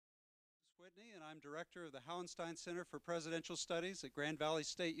Whitney, and I'm director of the Hauenstein Center for Presidential Studies at Grand Valley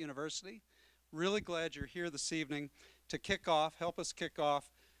State University. Really glad you're here this evening to help us kick off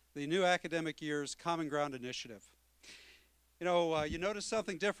the new academic year's Common Ground Initiative. You notice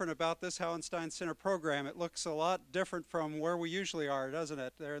something different about this Hauenstein Center program. It looks a lot different from where we usually are, doesn't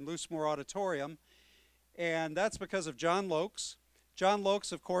it? They're in Loosemore Auditorium, and that's because of John Lokes. John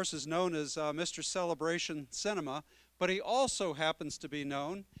Lokes, of course, is known as Mr. Celebration Cinema, but he also happens to be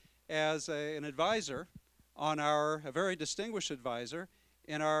known as an advisor on a very distinguished advisor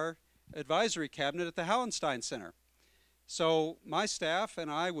in our advisory cabinet at the Hauenstein Center. So my staff and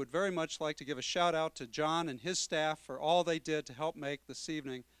I would very much like to give a shout out to John and his staff for all they did to help make this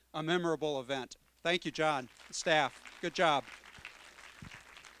evening a memorable event. Thank you, John, staff. Good job.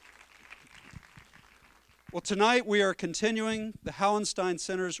 Well, tonight we are continuing the Hauenstein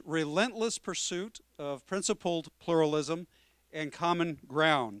Center's relentless pursuit of principled pluralism and common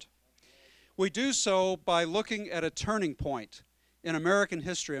ground. We do so by looking at a turning point in American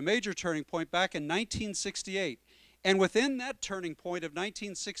history, a major turning point back in 1968. And within that turning point of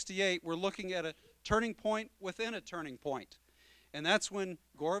 1968, we're looking at a turning point within a turning point. And that's when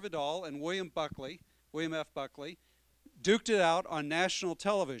Gore Vidal and William F. Buckley, duked it out on national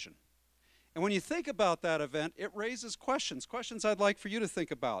television. And when you think about that event, it raises questions I'd like for you to think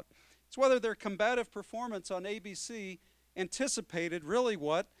about. It's whether their combative performance on ABC anticipated really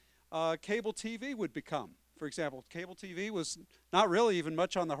what cable TV would become. For example, cable TV was not really even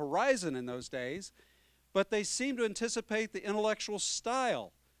much on the horizon in those days, but they seemed to anticipate the intellectual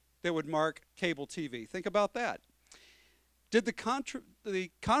style that would mark cable TV. Think about that. Did the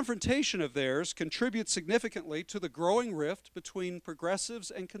confrontation of theirs contribute significantly to the growing rift between progressives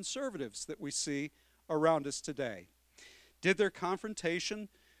and conservatives that we see around us today? Did their confrontation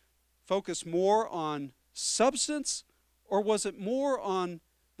focus more on substance, or was it more on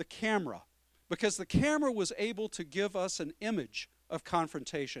the camera? Because the camera was able to give us an image of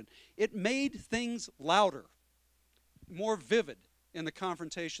confrontation. It made things louder, more vivid in the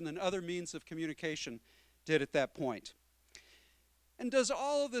confrontation than other means of communication did at that point. And does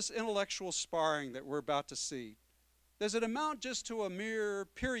all of this intellectual sparring that we're about to see, does it amount just to a mere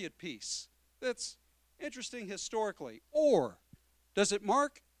period piece that's interesting historically? Or does it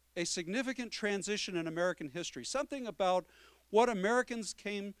mark a significant transition in American history, something about what Americans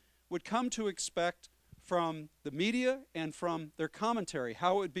would come to expect from the media and from their commentary,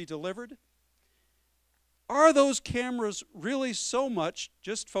 how it would be delivered? Are those cameras really so much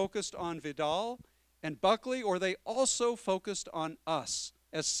just focused on Vidal and Buckley, or are they also focused on us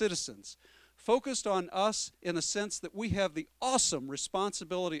as citizens? Focused on us in the sense that we have the awesome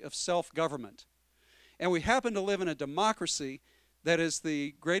responsibility of self-government. And we happen to live in a democracy that is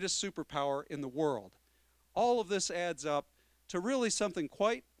the greatest superpower in the world. All of this adds up to really something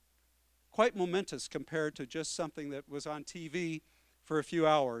quite momentous compared to just something that was on TV for a few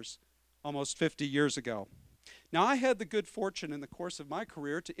hours almost 50 years ago. Now, I had the good fortune in the course of my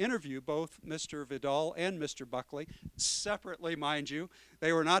career to interview both Mr. Vidal and Mr. Buckley, separately, mind you.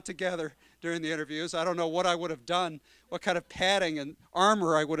 They were not together during the interviews. I don't know what I would have done, what kind of padding and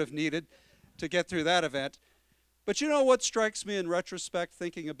armor I would have needed to get through that event. But you know what strikes me in retrospect,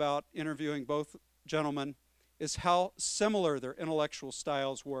 thinking about interviewing both gentlemen, is how similar their intellectual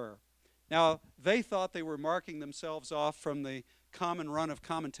styles were. Now, they thought they were marking themselves off from the common run of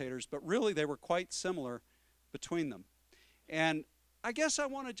commentators, but really they were quite similar between them. And I guess I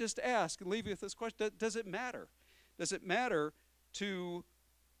want to just ask and leave you with this question: does it matter? Does it matter to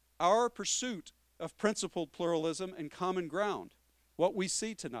our pursuit of principled pluralism and common ground what we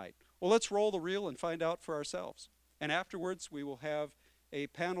see tonight? Well, let's roll the reel and find out for ourselves. And afterwards, we will have a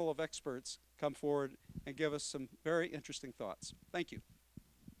panel of experts come forward and give us some very interesting thoughts. Thank you.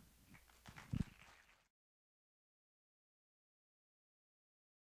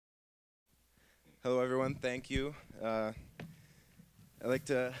 Hello, everyone. Thank you. I'd like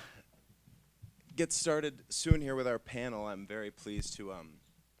to get started soon here with our panel. I'm very pleased to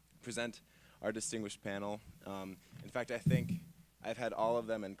present our distinguished panel. In fact, I think I've had all of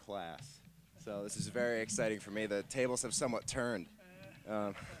them in class, so this is very exciting for me. The tables have somewhat turned,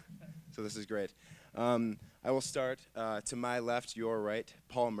 so this is great. I will start to my left, your right.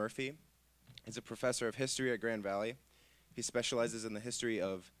 Paul Murphy is a professor of history at Grand Valley. He specializes in the history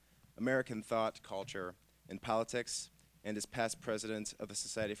of American thought, culture, and politics, and is past president of the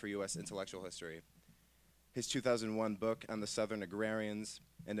Society for U.S. Intellectual History. His 2001 book on the Southern Agrarians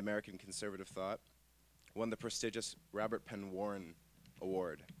and American Conservative Thought won the prestigious Robert Penn Warren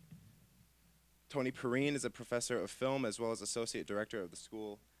Award. Toni Perrine is a professor of film as well as associate director of the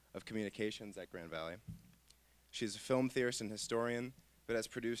School of Communications at Grand Valley. She's a film theorist and historian but has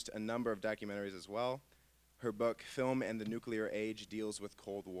produced a number of documentaries as well. Her book, Film and the Nuclear Age, deals with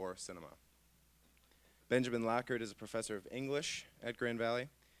Cold War cinema. Benjamin Lockard is a professor of English at Grand Valley.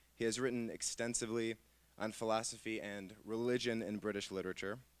 He has written extensively on philosophy and religion in British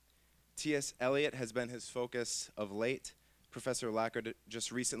literature. T.S. Eliot has been his focus of late. Professor Lockard just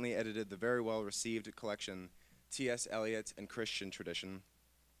recently edited the very well-received collection, T.S. Eliot and Christian Tradition,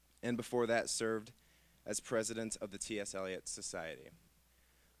 and before that served as president of the T.S. Eliot Society.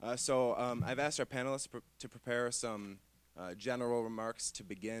 I've asked our panelists to prepare some general remarks to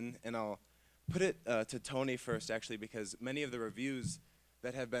begin, and I'll put it to Toni first, actually, because many of the reviews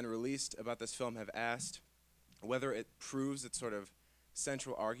that have been released about this film have asked whether it proves its sort of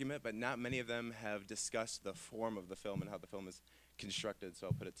central argument, but not many of them have discussed the form of the film and how the film is constructed. So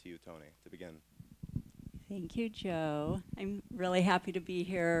I'll put it to you, Toni, to begin. Thank you, Joe. I'm really happy to be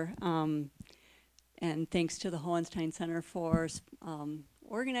here, and thanks to the Hauenstein Center for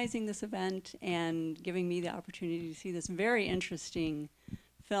organizing this event and giving me the opportunity to see this very interesting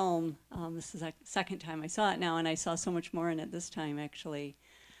film. This is the second time I saw it now, and I saw so much more in it this time, actually.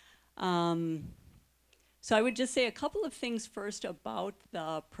 So I would just say a couple of things first about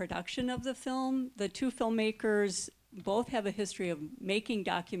the production of the film. The two filmmakers both have a history of making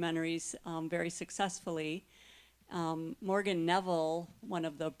documentaries very successfully. Morgan Neville, one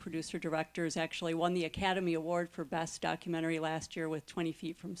of the producer-directors, actually won the Academy Award for Best Documentary last year with 20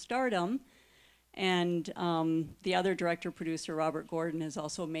 Feet from Stardom. And the other director-producer, Robert Gordon, has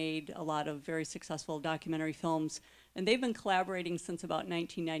also made a lot of very successful documentary films. And they've been collaborating since about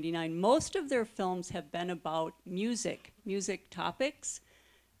 1999. Most of their films have been about music topics,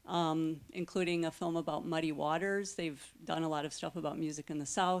 including a film about Muddy Waters. They've done a lot of stuff about music in the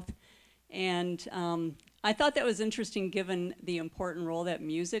South. And I thought that was interesting given the important role that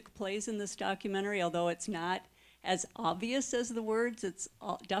music plays in this documentary, although it's not as obvious as the words. It's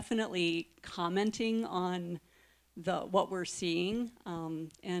definitely commenting on what we're seeing,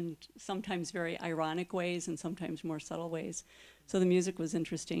 and sometimes very ironic ways and sometimes more subtle ways. So the music was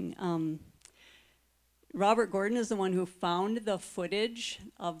interesting. Robert Gordon is the one who found the footage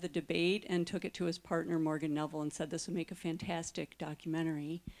of the debate and took it to his partner, Morgan Neville, and said this would make a fantastic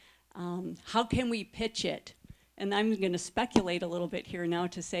documentary. How can we pitch it? And I'm going to speculate a little bit here now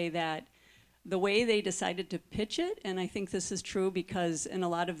to say that the way they decided to pitch it, and I think this is true because in a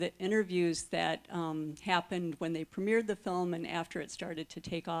lot of the interviews that happened when they premiered the film and after it started to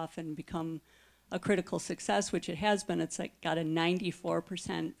take off and become a critical success, which it has been, it's like got a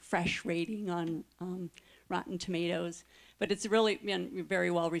 94% fresh rating on Rotten Tomatoes, but it's really been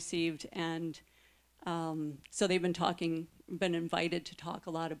very well received, and so they've been invited to talk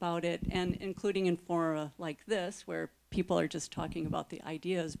a lot about it, and including in fora like this, where people are just talking about the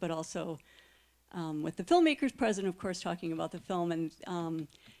ideas, but also with the filmmakers present, of course, talking about the film. And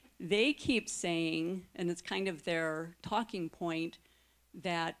they keep saying, and it's kind of their talking point,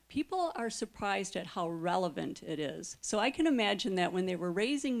 that people are surprised at how relevant it is. So I can imagine that when they were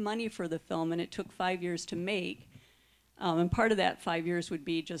raising money for the film, and it took 5 years to make, and part of that 5 years would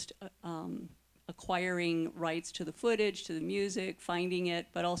be just acquiring rights to the footage, to the music, finding it,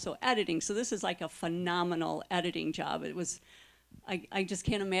 but also editing. So this is like a phenomenal editing job. It was, I just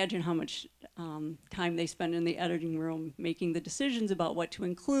can't imagine how much time they spend in the editing room making the decisions about what to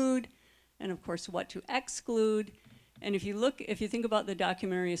include and of course what to exclude. And if you think about the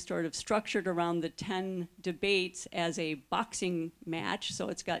documentary as sort of structured around the 10 debates as a boxing match, so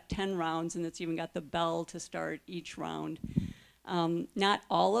it's got 10 rounds and it's even got the bell to start each round. Not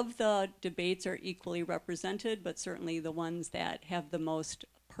all of the debates are equally represented, but certainly the ones that have the most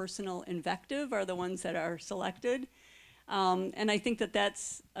personal invective are the ones that are selected. And I think that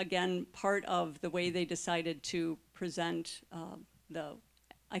that's, again, part of the way they decided to present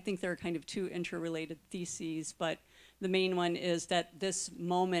I think there are kind of two interrelated theses, but the main one is that this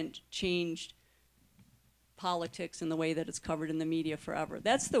moment changed politics in the way that it's covered in the media forever.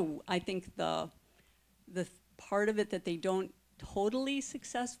 That's I think the part of it that they don't totally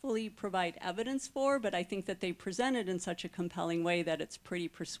successfully provide evidence for, but I think that they present it in such a compelling way that it's pretty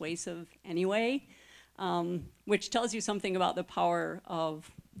persuasive anyway, which tells you something about the power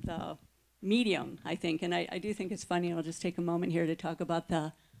of the medium, I think. And I do think it's funny, I'll just take a moment here to talk about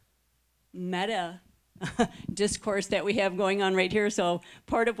the meta discourse that we have going on right here. So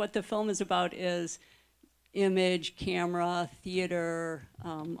part of what the film is about is image, camera, theater,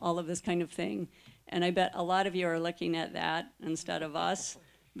 all of this kind of thing. And I bet a lot of you are looking at that instead of us,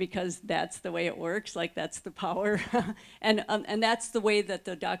 because that's the way it works, like that's the power. and that's the way that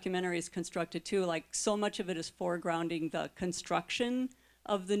the documentary is constructed too. Like so much of it is foregrounding the construction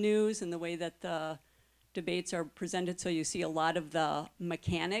of the news and the way that the debates are presented, so you see a lot of the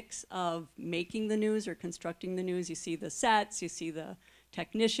mechanics of making the news or constructing the news. You see the sets, you see the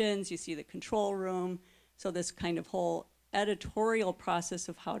technicians, you see the control room. So this kind of whole editorial process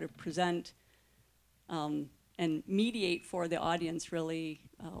of how to present and mediate for the audience really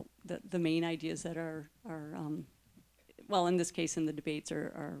the main ideas that are well, in this case, in the debates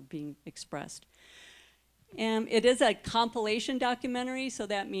are being expressed. It is a compilation documentary, so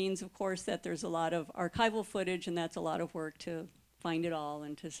that means, of course, that there's a lot of archival footage, and that's a lot of work to find it all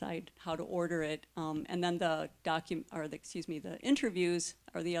and to decide how to order it. And then the interviews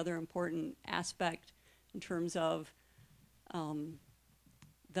are the other important aspect in terms of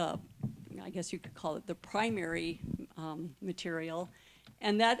I guess you could call it the primary material.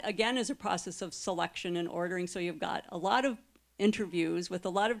 And that, again, is a process of selection and ordering. So you've got a lot of interviews with a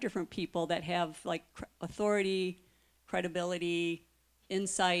lot of different people that have like authority, credibility,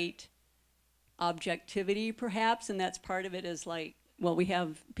 insight, objectivity perhaps, and that's part of it is like, well, we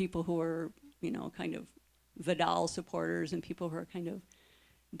have people who are, you know, kind of Vidal supporters and people who are kind of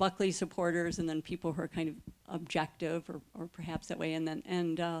Buckley supporters, and then people who are kind of objective or perhaps that way, and then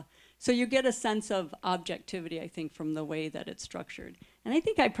so you get a sense of objectivity, I think, from the way that it's structured. And I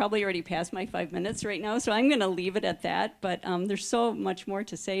think I probably already passed my 5 minutes right now, so I'm going to leave it at that. But there's so much more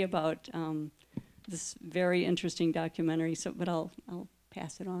to say about this very interesting documentary. So, but I'll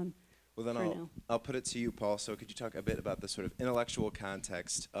pass it on. Well, then I'll put it to you, Paul. So could you talk a bit about the sort of intellectual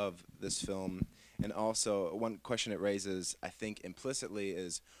context of this film? And also, one question it raises, I think implicitly,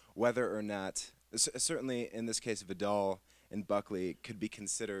 is whether or not, certainly in this case, Vidal and Buckley could be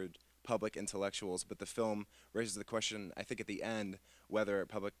considered public intellectuals, but the film raises the question, I think at the end, whether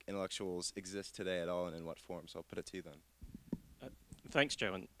public intellectuals exist today at all and in what form. So I'll put it to you then. Thanks,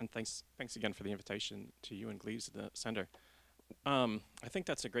 Joe, and thanks again for the invitation to you and Gleaves at the Center. I think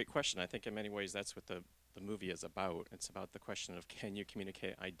that's a great question. I think in many ways that's what the movie is about. It's about the question of, can you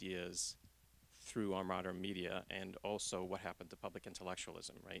communicate ideas through our modern media, and also what happened to public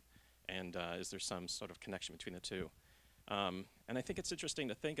intellectualism, right? And is there some sort of connection between the two? And I think it's interesting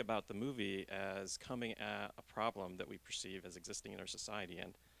to think about the movie as coming at a problem that we perceive as existing in our society,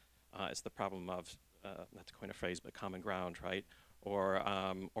 and it's the problem of, not to coin a phrase, but common ground, right? Or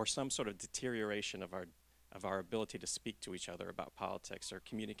some sort of deterioration of our ability to speak to each other about politics or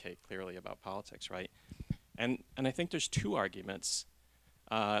communicate clearly about politics, right? And I think there's two arguments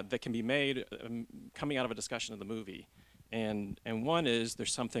that can be made coming out of a discussion of the movie. And one is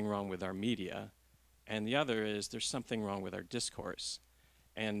there's something wrong with our media, and the other is there's something wrong with our discourse.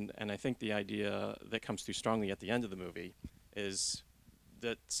 And I think the idea that comes through strongly at the end of the movie is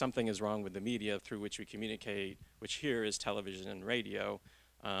that something is wrong with the media through which we communicate, which here is television and radio,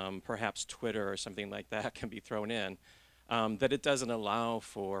 perhaps Twitter or something like that can be thrown in, that it doesn't allow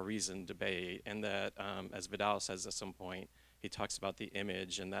for reasoned debate, and that, as Vidal says at some point, he talks about the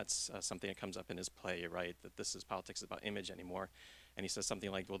image, and that's something that comes up in his play, right, that this is politics about image anymore. And he says something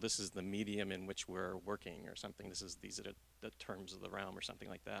like, well, this is the medium in which we're working, or something. These are the terms of the realm, or something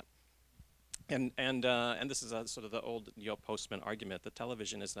like that. And this is sort of the old Postman argument that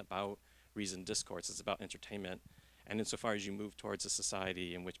television isn't about reasoned discourse, it's about entertainment. And insofar as you move towards a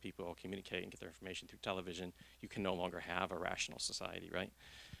society in which people communicate and get their information through television, you can no longer have a rational society, right?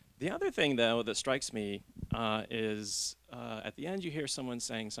 The other thing, though, that strikes me is at the end you hear someone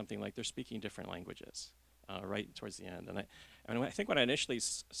saying something like they're speaking different languages, right towards the end. And I think when I initially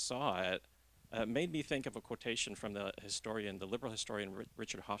saw it, it made me think of a quotation from the liberal historian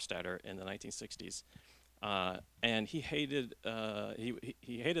Richard Hofstadter in the 1960s. And he hated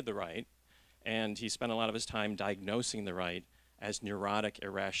the right, and he spent a lot of his time diagnosing the right as neurotic,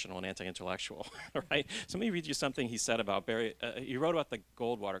 irrational, and anti-intellectual, right? So let me read you something he said about he wrote about the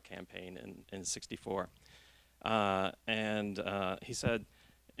Goldwater campaign in '64. He said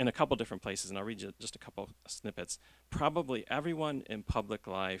in a couple different places, and I'll read you just a couple snippets, probably everyone in public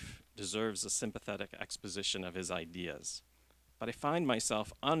life deserves a sympathetic exposition of his ideas, but I find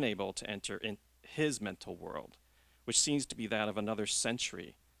myself unable to enter in his mental world, which seems to be that of another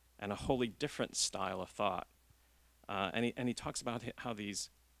century and a wholly different style of thought. And he talks about how these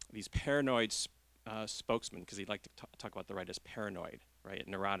paranoid spokesmen, because he'd like to talk about the right as paranoid, right,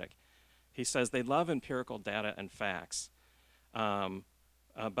 neurotic. He says they love empirical data and facts,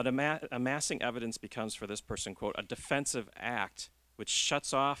 but amassing evidence becomes for this person, quote, a defensive act which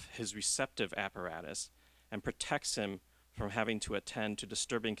shuts off his receptive apparatus and protects him from having to attend to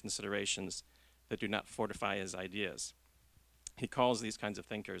disturbing considerations that do not fortify his ideas. He calls these kinds of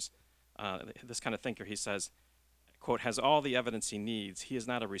thinkers, this kind of thinker, he says, quote, has all the evidence he needs. He is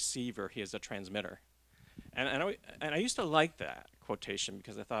not a receiver, he is a transmitter. And I used to like that quotation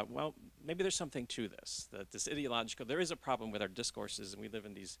because I thought, well, maybe there's something to this, that this ideological, there is a problem with our discourses, and we live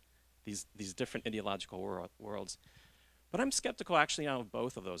in these different ideological worlds. But I'm skeptical actually now of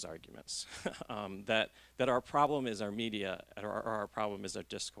both of those arguments, that our problem is our media, or our problem is our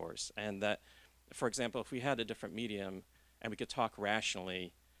discourse, and that, for example, if we had a different medium and we could talk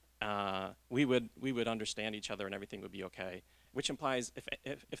rationally, we would understand each other and everything would be okay, which implies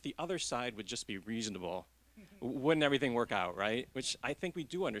if the other side would just be reasonable, wouldn't everything work out, right? Which I think we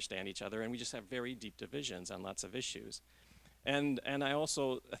do understand each other, and we just have very deep divisions on lots of issues. And I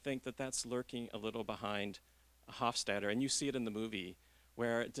also think that that's lurking a little behind Hofstadter, and you see it in the movie,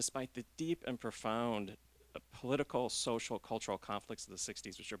 where despite the deep and profound political, social, cultural conflicts of the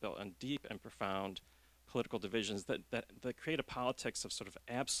 60s, which are built on deep and profound political divisions that create a politics of sort of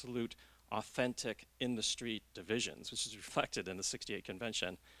absolute, authentic, in-the-street divisions, which is reflected in the '68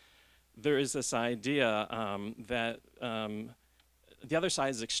 convention, there is this idea that the other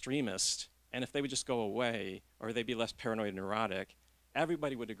side is extremist, and if they would just go away, or they'd be less paranoid and neurotic,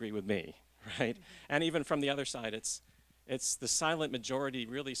 everybody would agree with me, right? And even from the other side, it's the silent majority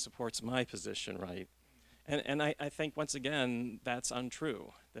really supports my position, right? And I think, once again, that's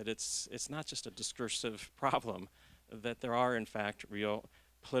untrue, that it's not just a discursive problem, that there are, in fact, real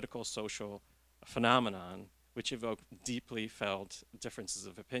political, social phenomenon which evoke deeply felt differences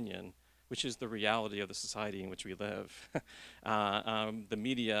of opinion, which is the reality of the society in which we live. The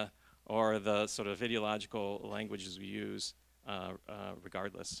media, or the sort of ideological languages we use,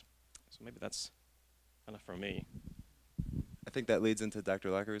 regardless. So maybe that's enough from me. I think that leads into Dr.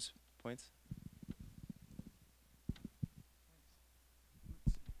 Locker's points.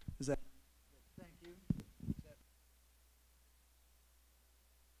 Is that? Thank you.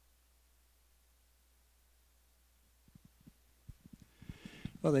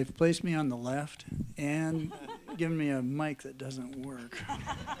 Well, they've placed me on the left and given me a mic that doesn't work.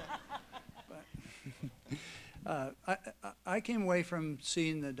 But, I came away from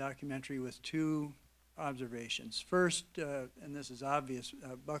seeing the documentary with two observations. First, and this is obvious,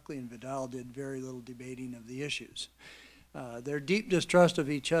 Buckley and Vidal did very little debating of the issues. Their deep distrust of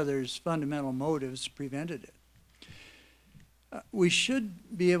each other's fundamental motives prevented it. We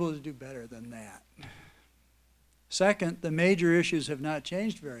should be able to do better than that. Second, the major issues have not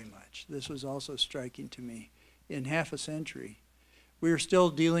changed very much. This was also striking to me. In half a century, we are still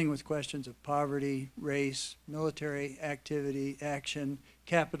dealing with questions of poverty, race, military activity, action,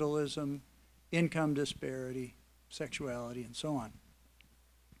 capitalism, income disparity, sexuality, and so on.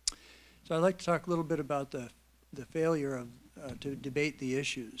 So I'd like to talk a little bit about the failure of to debate the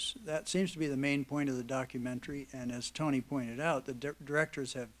issues. That seems to be the main point of the documentary, and as Toni pointed out, the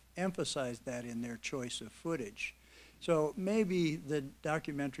directors have emphasized that in their choice of footage. So maybe the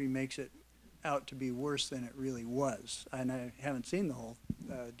documentary makes it out to be worse than it really was. And I haven't seen the whole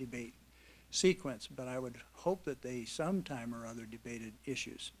debate sequence, but I would hope that they sometime or other debated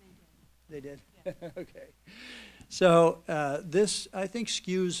issues. They did? Yeah. Okay. So this, I think,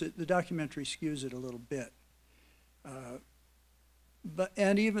 skews it, the documentary skews it a little bit. But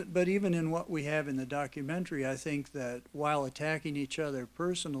even in what we have in the documentary, I think that while attacking each other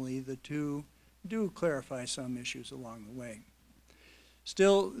personally, the two do clarify some issues along the way.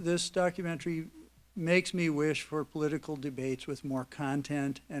 Still, this documentary makes me wish for political debates with more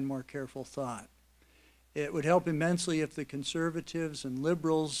content and more careful thought. It would help immensely if the conservatives and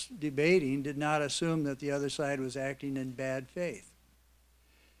liberals debating did not assume that the other side was acting in bad faith.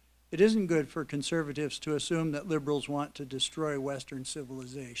 It isn't good for conservatives to assume that liberals want to destroy Western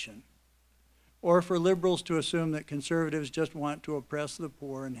civilization, or for liberals to assume that conservatives just want to oppress the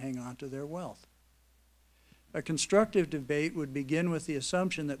poor and hang on to their wealth. A constructive debate would begin with the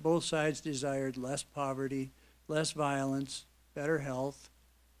assumption that both sides desired less poverty, less violence, better health,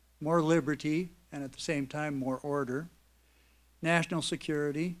 more liberty, and at the same time more order, national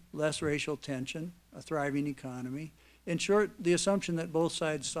security, less racial tension, a thriving economy. In short, the assumption that both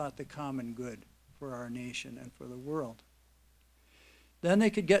sides sought the common good for our nation and for the world. Then they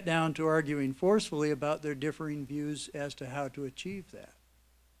could get down to arguing forcefully about their differing views as to how to achieve that.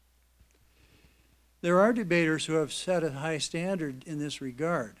 There are debaters who have set a high standard in this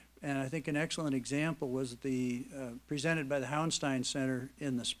regard, and I think an excellent example was the presented by the Hauenstein Center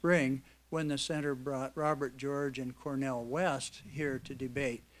in the spring, when the center brought Robert George and Cornel West here to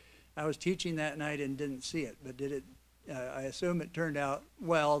debate. I was teaching that night and didn't see it, but did it? I assume it turned out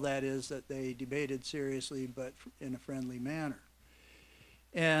well, that is, that they debated seriously but in a friendly manner.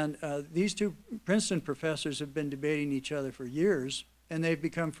 And these two Princeton professors have been debating each other for years, and they've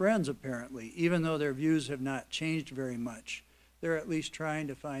become friends apparently, even though their views have not changed very much. They're at least trying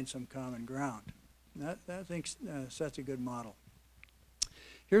to find some common ground. That I think sets a good model.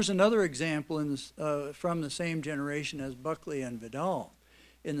 Here's another example from the same generation as Buckley and Vidal.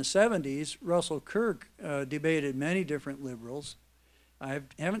 In the 70s, Russell Kirk debated many different liberals. I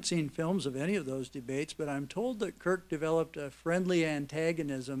haven't seen films of any of those debates, but I'm told that Kirk developed a friendly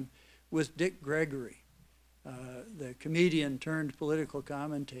antagonism with Dick Gregory, the comedian turned political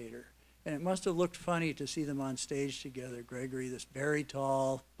commentator. And it must have looked funny to see them on stage together. Gregory, this very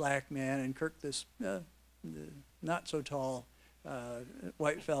tall black man, and Kirk, this not so tall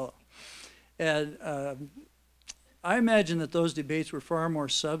white fellow. And I imagine that those debates were far more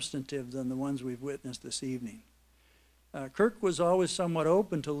substantive than the ones we've witnessed this evening. Kirk was always somewhat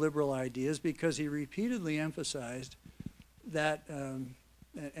open to liberal ideas because he repeatedly emphasized that,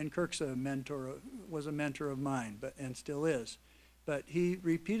 and Kirk's was a mentor of mine, and still is, but he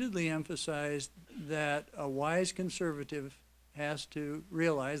repeatedly emphasized that a wise conservative has to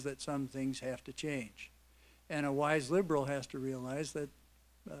realize that some things have to change. And a wise liberal has to realize that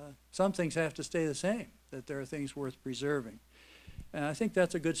some things have to stay the same, that there are things worth preserving. And I think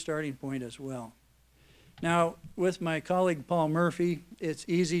that's a good starting point as well. Now, with my colleague Paul Murphy, it's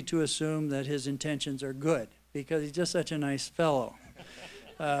easy to assume that his intentions are good because he's just such a nice fellow.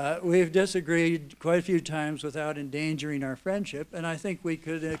 We've disagreed quite a few times without endangering our friendship, and I think we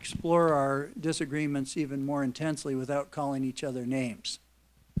could explore our disagreements even more intensely without calling each other names.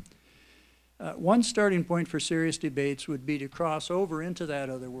 One starting point for serious debates would be to cross over into that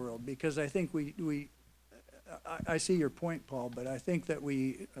other world, because I think I see your point, Paul, but I think that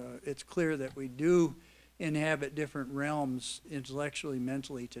it's clear that we do inhabit different realms intellectually,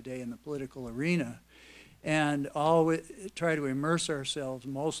 mentally today in the political arena, and always try to immerse ourselves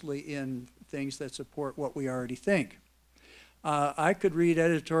mostly in things that support what we already think. I could read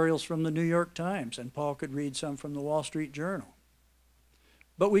editorials from the New York Times, and Paul could read some from the Wall Street Journal.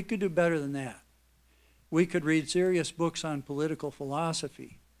 But we could do better than that. We could read serious books on political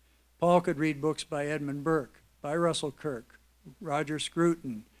philosophy. Paul could read books by Edmund Burke, by Russell Kirk, Roger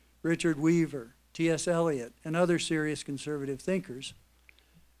Scruton, Richard Weaver, T.S. Eliot, and other serious conservative thinkers,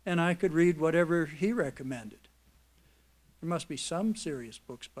 and I could read whatever he recommended. There must be some serious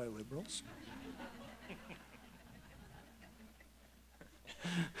books by liberals.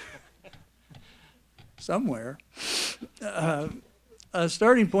 Somewhere. A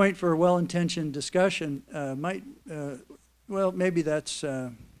starting point for a well-intentioned discussion might, well, maybe that's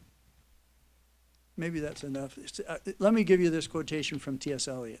enough. Let me give you this quotation from T.S.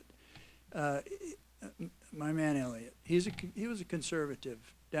 Eliot. My man Eliot, he was a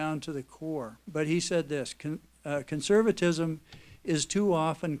conservative down to the core, but he said this: conservatism is too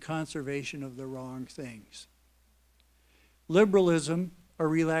often conservation of the wrong things. Liberalism, a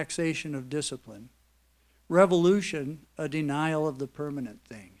relaxation of discipline. Revolution, a denial of the permanent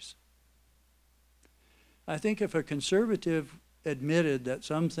things. I think if a conservative admitted that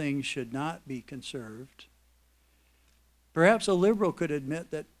some things should not be conserved, perhaps a liberal could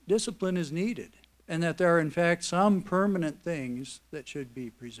admit that discipline is needed and that there are in fact some permanent things that should be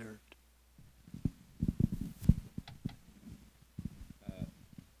preserved.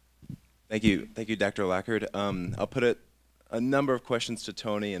 Thank you, Dr. Lackard. I'll put a number of questions to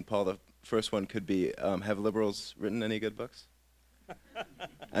Toni and Paul. The first one could be, have liberals written any good books?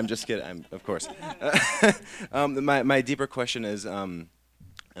 I'm just kidding, of course. My deeper question is, I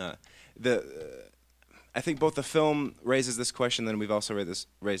think both the film raises this question, and we've also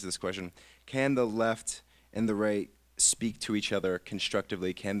raised this question: can the left and the right speak to each other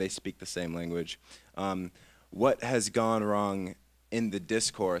constructively? Can they speak the same language? What has gone wrong in the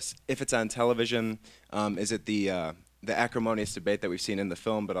discourse? If it's on television, is it the acrimonious debate that we've seen in the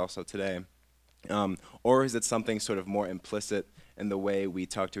film, but also today? Or is it something sort of more implicit in the way we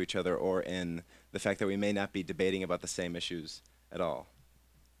talk to each other, or in the fact that we may not be debating about the same issues at all?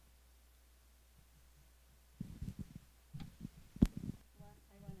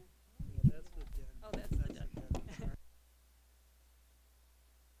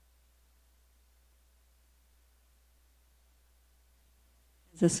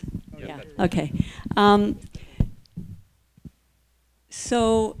 This, Yep. yeah, okay.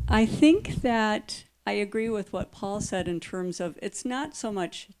 So I think that I agree with what Paul said in terms of it's not so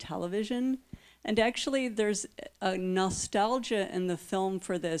much television, and actually there's a nostalgia in the film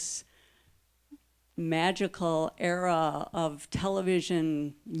for this magical era of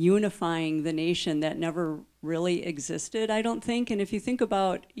television unifying the nation that never really existed, I don't think. And if you think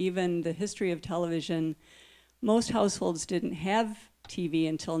about even the history of television, most households didn't have TV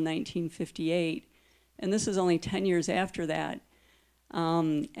until 1958, and this is only 10 years after that.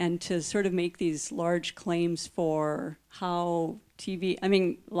 And to sort of make these large claims for how TV, I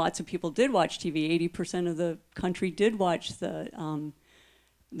mean, lots of people did watch TV. 80% of the country did watch the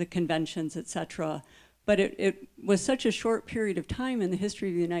the conventions, et cetera. But it was such a short period of time in the history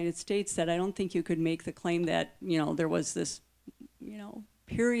of the United States that I don't think you could make the claim that, there was this,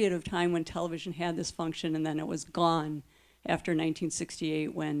 period of time when television had this function and then it was gone after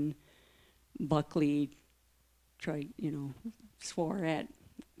 1968 when Buckley swore at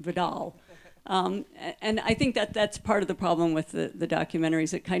Vidal. And I think that that's part of the problem with the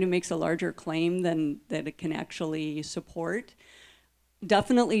documentaries. It kind of makes a larger claim than that it can actually support.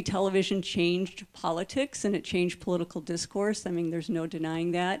 Definitely television changed politics and it changed political discourse. I mean, there's no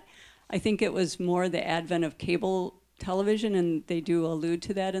denying that. I think it was more the advent of cable television, and they do allude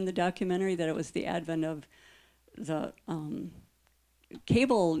to that in the documentary, that it was the advent of the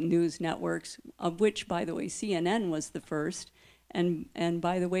cable news networks, of which, by the way, CNN was the first. And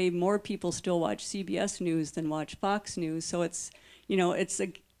by the way, more people still watch CBS News than watch Fox News. So it's,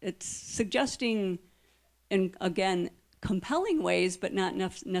 it's suggesting, and again, compelling ways, but not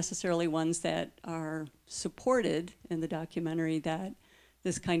necessarily ones that are supported in the documentary, that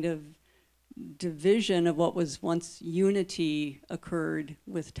this kind of division of what was once unity occurred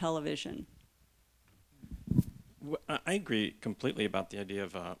with television. I agree completely about the idea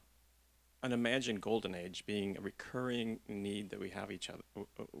of an imagined golden age being a recurring need that we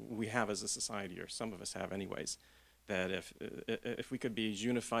have as a society, or some of us have anyways, that if we could be as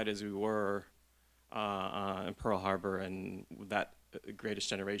unified as we were in Pearl Harbor and that greatest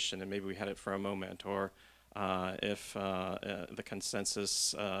generation, and maybe we had it for a moment, or if the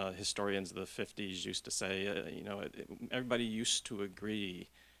consensus historians of the 50s used to say, everybody used to agree,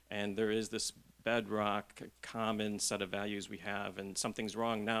 and there is this bedrock common set of values we have, and something's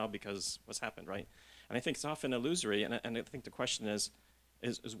wrong now because what's happened, right? And I think it's often illusory, and I think the question is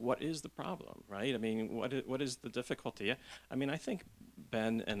what is the problem, right? I mean, what is the difficulty? I mean, I think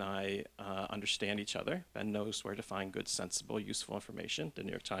Ben and I understand each other. Ben knows where to find good, sensible, useful information, the New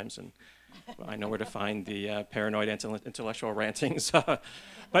York Times, and I know where to find the paranoid intellectual rantings.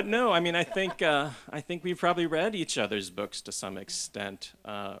 But no, I mean, I think we've probably read each other's books to some extent,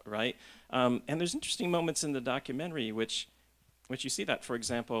 right? And there's interesting moments in the documentary which you see that. For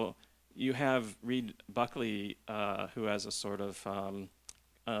example, you have Reed Buckley, who has a sort of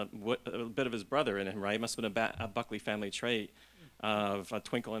a bit of his brother in him, right? It must have been a Buckley family trait of a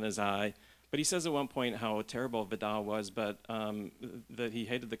twinkle in his eye. But he says at one point how terrible Vidal was, but that he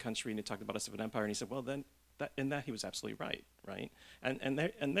hated the country, and he talked about us as an empire, and he said, well, then in that he was absolutely right?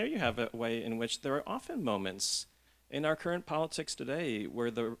 And there you have a way in which there are often moments in our current politics today where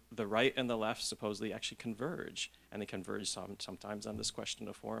the right and the left supposedly actually converge, and they converge sometimes on this question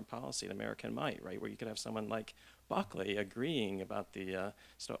of foreign policy and American might, right? Where you could have someone like Buckley agreeing about the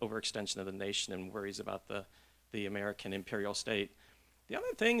sort of overextension of the nation and worries about the American imperial state. The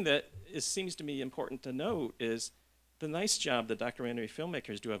other thing that seems to me important to note is the nice job the documentary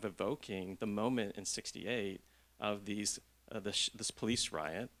filmmakers do of evoking the moment in '68 of this police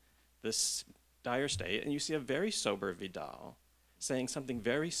riot, this dire state, and you see a very sober Vidal saying something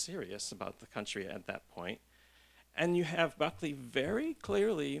very serious about the country at that point, and you have Buckley very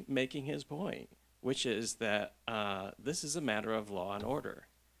clearly making his point, which is that this is a matter of law and order.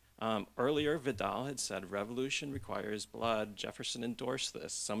 Earlier, Vidal had said revolution requires blood. Jefferson endorsed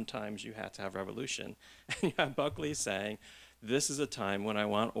this. Sometimes you have to have revolution. And you have Buckley saying, this is a time when I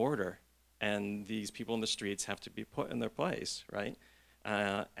want order, and these people in the streets have to be put in their place, right?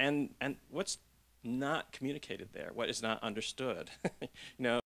 And what's not communicated there, what is not understood,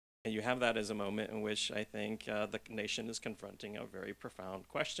 and you have that as a moment in which I think the nation is confronting a very profound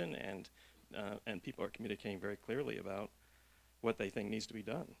question, and people are communicating very clearly about what they think needs to be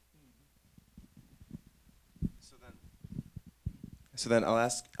done. So then I'll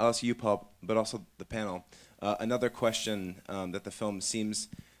ask you, Paul, but also the panel. Another question that the film seems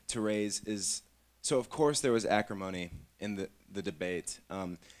to raise is, so of course there was acrimony in the debate,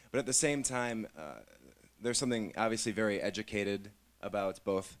 but at the same time, there's something obviously very educated about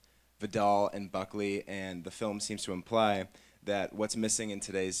both Vidal and Buckley, and the film seems to imply that what's missing in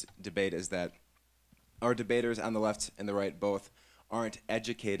today's debate is that our debaters on the left and the right both aren't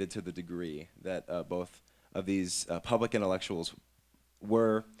educated to the degree that both of these public intellectuals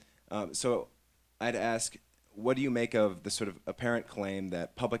were. So I'd ask, what do you make of the sort of apparent claim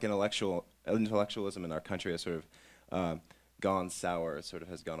that public intellectualism in our country has sort of gone sour, sort of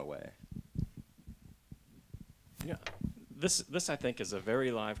has gone away? Yeah, this I think is a very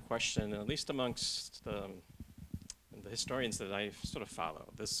live question, at least amongst the historians that I sort of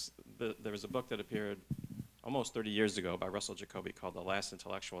follow. There was a book that appeared almost 30 years ago by Russell Jacoby called The Last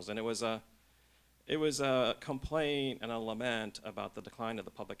Intellectuals, and it was a complaint and a lament about the decline of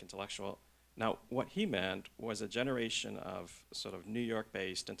the public intellectual Now, what he meant was a generation of sort of New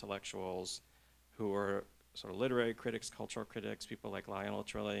York-based intellectuals who were sort of literary critics, cultural critics, people like Lionel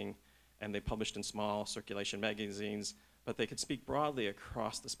Trilling, and they published in small circulation magazines, but they could speak broadly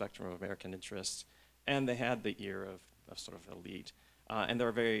across the spectrum of American interests, and they had the ear of sort of elite. And they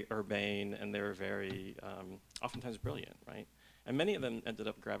were very urbane, and they were very, oftentimes brilliant, right? And many of them ended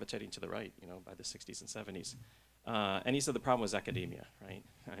up gravitating to the right, you know, by the 60s and 70s. And he said the problem was academia, right?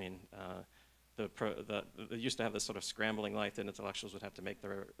 I mean, they used to have this sort of scrambling life that intellectuals would have to make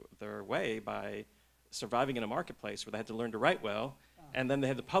their way by surviving in a marketplace where they had to learn to write well, and then they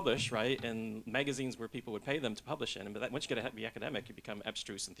had to publish, right, in magazines where people would pay them to publish in. But once you get to be academic, you become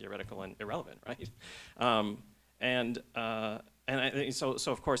abstruse and theoretical and irrelevant, right?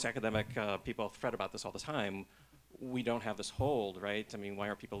 So of course, academic people fret about this all the time. We don't have this hold, right? I mean, why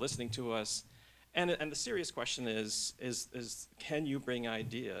aren't people listening to us? And the serious question is can you bring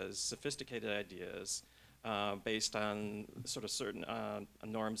ideas, sophisticated ideas, based on sort of certain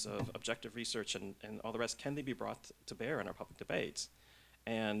norms of objective research and all the rest, can they be brought to bear in our public debates?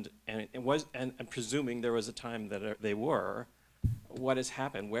 And presuming there was a time that they were, what has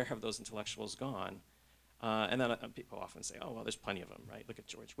happened? Where have those intellectuals gone? And then people often say, oh, well, there's plenty of them, right? Look at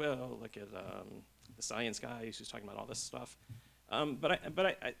George Will, look at the science guy who's talking about all this stuff. But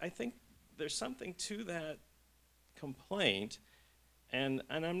I think there's something to that complaint, and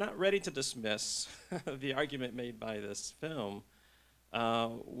I'm not ready to dismiss the argument made by this film,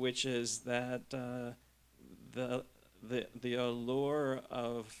 which is that the allure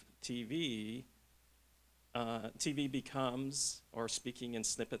of TV becomes, or speaking in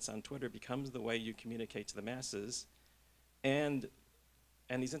snippets on Twitter, becomes the way you communicate to the masses, and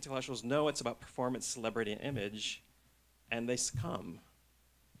these intellectuals know it's about performance, celebrity, and image, and they succumb.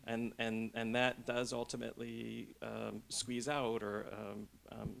 And that does ultimately squeeze out or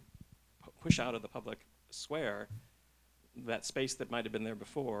push out of the public square that space that might have been there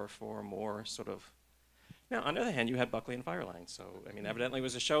before for more sort of. Now, on the other hand, you had Buckley and Fireline, so I mean, evidently it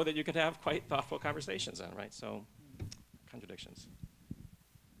was a show that you could have quite thoughtful conversations on, right? So, contradictions.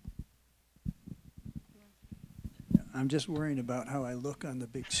 I'm just worrying about how I look on the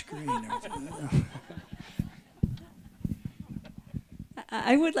big screen.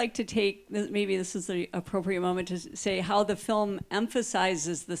 I would like to take, maybe this is the appropriate moment to say how the film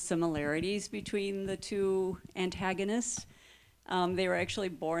emphasizes the similarities between the two antagonists. They were actually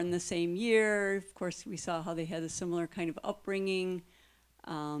born the same year. Of course, we saw how they had a similar kind of upbringing.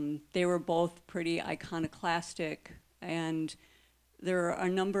 They were both pretty iconoclastic, and there are a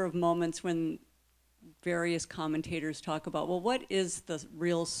number of moments when various commentators talk about, well, what is the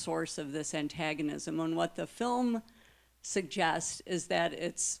real source of this antagonism? And what the film suggests is that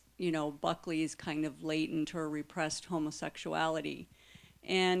it's, you know, Buckley's kind of latent or repressed homosexuality.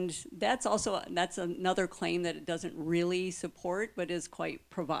 And that's another claim that it doesn't really support, but is quite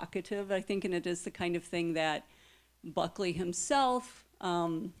provocative, I think, and it is the kind of thing that Buckley himself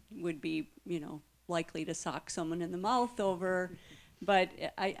would be, you know, likely to sock someone in the mouth over. But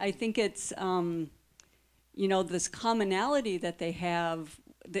I think it's, you know, this commonality that they have.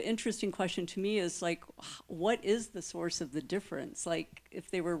 The interesting question to me is, like, what is the source of the difference? Like, if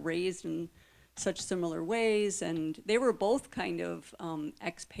they were raised in such similar ways, and they were both kind of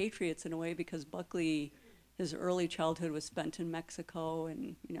expatriates in a way, because Buckley, his early childhood was spent in Mexico,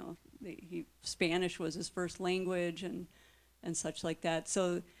 and, you know, Spanish was his first language, and such like that.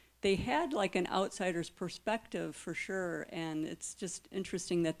 So they had like an outsider's perspective for sure, and it's just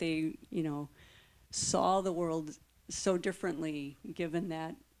interesting that they, you know, saw the world so differently given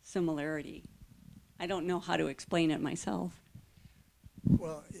that similarity. I don't know how to explain it myself.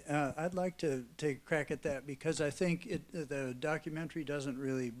 Well, I'd like to take a crack at that, because I think the documentary doesn't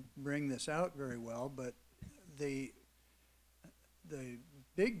really bring this out very well, but the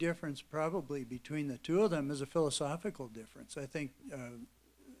big difference probably between the two of them is a philosophical difference. I think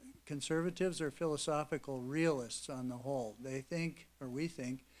conservatives are philosophical realists on the whole. They think, or we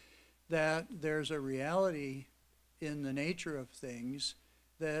think, that there's a reality in the nature of things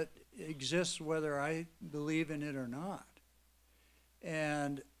that exists whether I believe in it or not.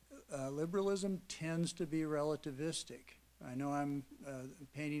 And liberalism tends to be relativistic. I know I'm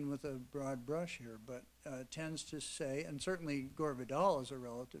painting with a broad brush here, but tends to say, and certainly Gore Vidal is a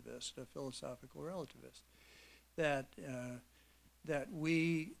relativist, a philosophical relativist, that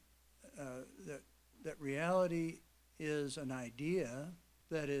reality is an idea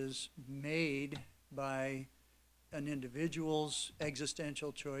that is made by an individual's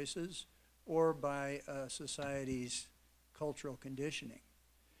existential choices or by a society's cultural conditioning.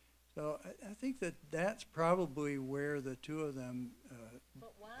 So I think that that's probably where the two of them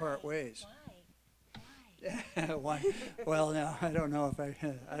But why? part ways. Why? Why? Well, now I don't know if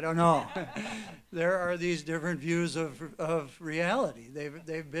I don't know. There are these different views of reality.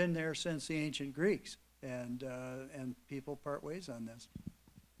 They've been there since the ancient Greeks, and people part ways on this.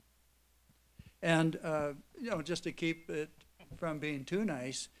 And you know, just to keep it from being too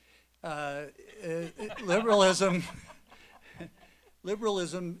nice, liberalism.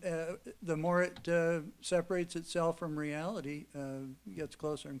 Liberalism, the more it separates itself from reality, gets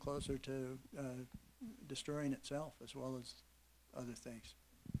closer and closer to destroying itself as well as other things.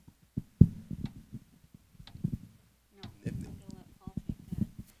 Do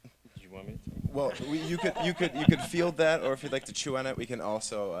you want me to? Well, you could field that, or if you'd like to chew on it, we can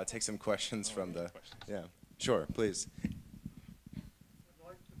also take some questions from the. Yeah, sure, please. I'd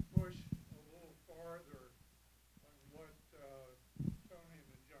like to push a little farther on what Toni and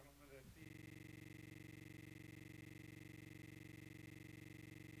the gentleman at the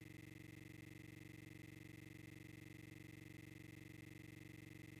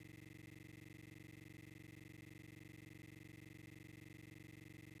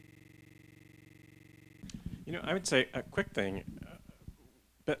You know, I would say a quick thing,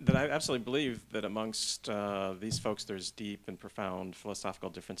 but that I absolutely believe that amongst these folks there's deep and profound philosophical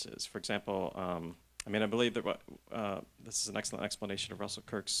differences. For example, I mean, I believe that this is an excellent explanation of Russell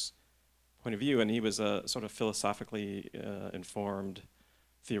Kirk's point of view, and he was a sort of philosophically informed,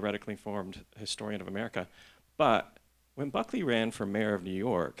 theoretically informed historian of America. But when Buckley ran for mayor of New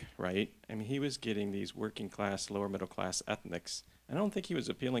York, right, I mean, he was getting these working class, lower middle class ethnics. I don't think he was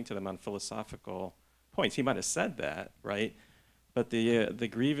appealing to them on philosophical points. He might have said that, right? But the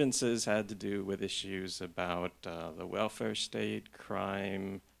grievances had to do with issues about the welfare state,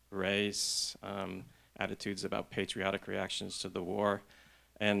 crime, race, attitudes about patriotic reactions to the war.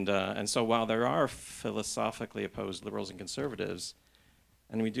 And so while there are philosophically opposed liberals and conservatives,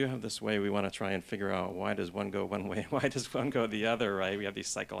 and we do have this way we want to try and figure out why does one go one way, why does one go the other, right? We have these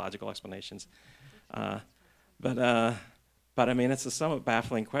psychological explanations. But I mean, it's a somewhat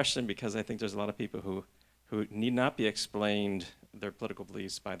baffling question because I think there's a lot of people who need not be explained their political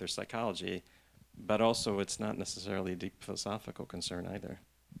beliefs by their psychology, but also it's not necessarily a deep philosophical concern either.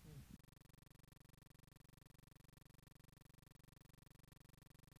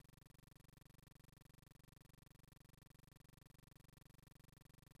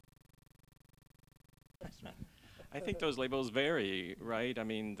 I think those labels vary, right? I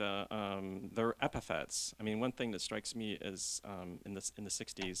mean, they're epithets. I mean, one thing that strikes me is in the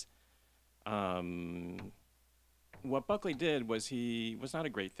 60s, what Buckley did was he was not a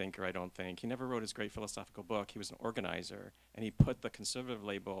great thinker, I don't think. He never wrote his great philosophical book. He was an organizer, and he put the conservative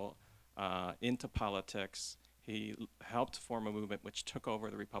label into politics. He helped form a movement which took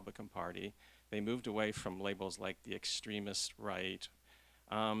over the Republican Party. They moved away from labels like the extremist right.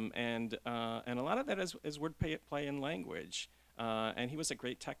 And a lot of that is word play in language. And he was a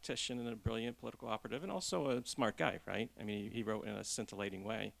great tactician and a brilliant political operative and also a smart guy, right? I mean, he wrote in a scintillating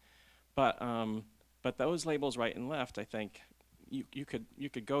way. But those labels right and left, I think, you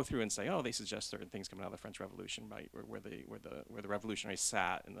could go through and say, oh, they suggest certain things coming out of the French Revolution, right, where the revolutionaries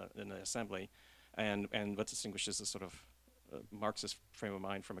sat in the assembly, and what distinguishes a sort of Marxist frame of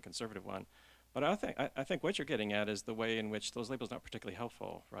mind from a conservative one. But I think what you're getting at is the way in which those labels are not particularly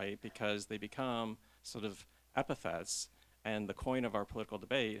helpful, right? Because they become sort of epithets, and the coin of our political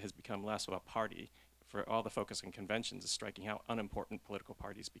debate has become less about party. For all the focus on conventions is striking how unimportant political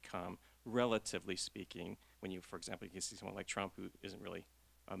parties become, relatively speaking, when you, for example, you can see someone like Trump who isn't really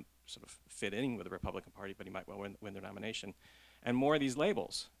sort of fit in with the Republican Party, but he might well win their nomination. And more of these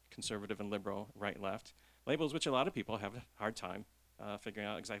labels, conservative and liberal, right and left, labels which a lot of people have a hard time figuring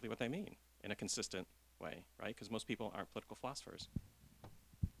out exactly what they mean in a consistent way, right? Because most people aren't political philosophers.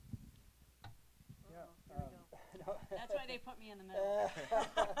 That's why they put me in the middle.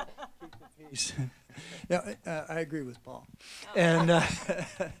 Keep the peace. Yeah, I agree with Paul. Oh. And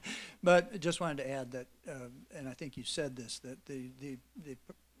but just wanted to add that, and I think you said this, that the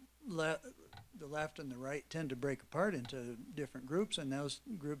left and the right tend to break apart into different groups, and those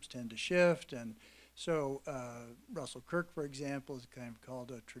groups tend to shift. And so Russell Kirk, for example, is kind of called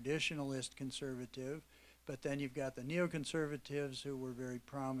a traditionalist conservative. But then you've got the neoconservatives who were very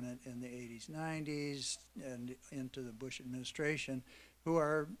prominent in the 80s, 90s, and into the Bush administration, who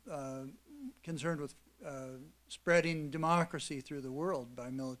are concerned with spreading democracy through the world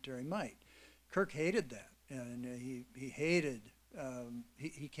by military might. Kirk hated that, and he hated,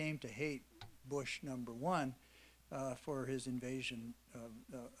 he came to hate Bush #1 for his invasion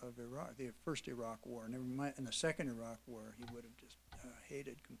of Iraq, the first Iraq War. Never mind, in the second Iraq War, he would have just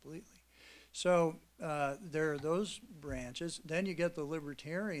hated completely. So there are those branches. Then you get the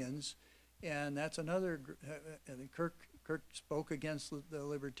libertarians, and that's another. I think Kirk spoke against the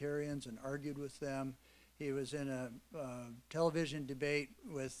libertarians and argued with them. He was in a television debate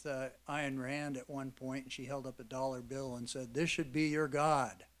with Ayn Rand at one point, and she held up a dollar bill and said, "This should be your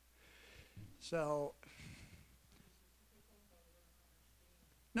God." So,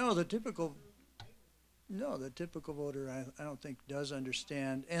 no, the typical voter, I don't think does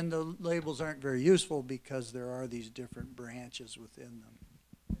understand, and the labels aren't very useful because there are these different branches within them.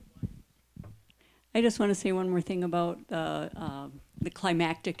 I just want to say one more thing about the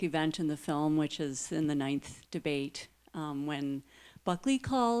climactic event in the film, which is in the 9th debate, when Buckley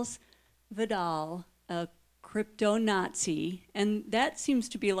calls Vidal a crypto-Nazi, and that seems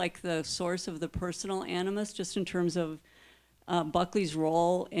to be like the source of the personal animus, just in terms of Buckley's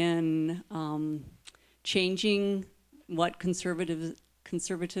role in changing what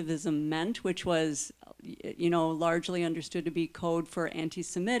conservatism meant, which was, largely understood to be code for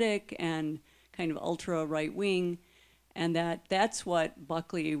anti-Semitic and kind of ultra right-wing, and that's what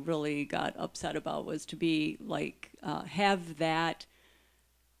Buckley really got upset about, was to be like, have that,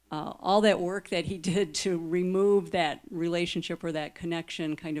 all that work that he did to remove that relationship or that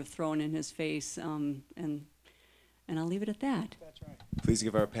connection kind of thrown in his face, and I'll leave it at that. That's right. Please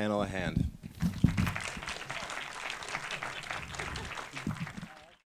give our panel a hand.